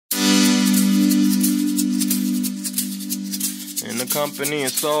the company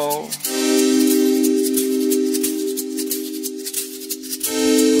of soul.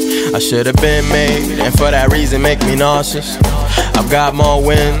 I should have been made, and for that reason make me nauseous. I've got more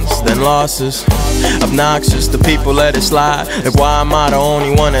wins than losses. Obnoxious, the people let it slide. Like why am I the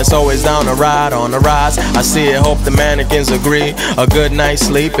only one that's always down to ride on the rise? I see it, hope the mannequins agree. A good night's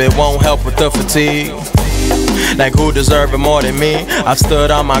sleep, it won't help with the fatigue. Like who deserve it more than me? I've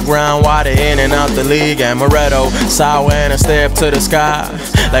stood on my ground while they in and out the league. Amaretto, sour and a stare up to the sky.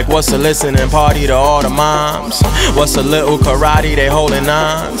 Like what's a listening party to all the moms? What's a little karate, they holding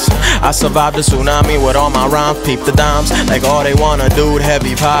ons? I survived the tsunami with all my rhymes. Peep the dimes, like all they wanna do with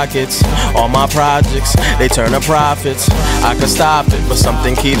heavy pockets. All my projects, they turn to profits. I could stop it, but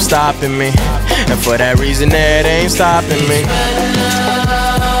something keeps stopping me. And for that reason that ain't stopping me.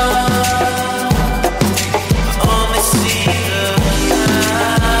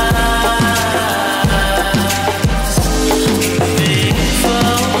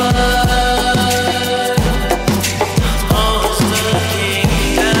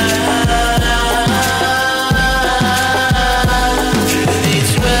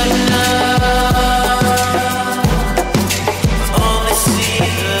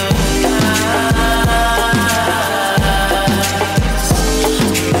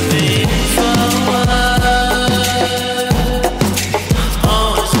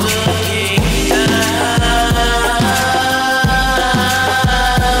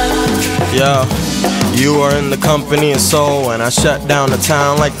 Yo, you are in the company of soul, and I shut down the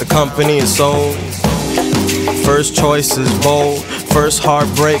town like the company of soul. First choice is bold, first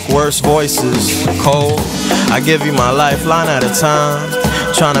heartbreak, worst voices, cold. I give you my lifeline at a time,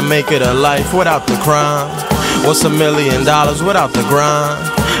 trying to make it a life without the crime. What's $1 million without the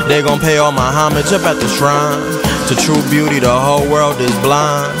grind? They gon' pay all my homage up at the shrine. To true beauty, the whole world is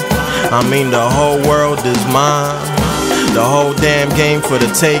blind. I mean the whole world is mine. The whole damn game for the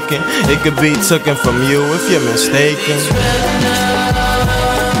taking. It could be taken from you if you're mistaken.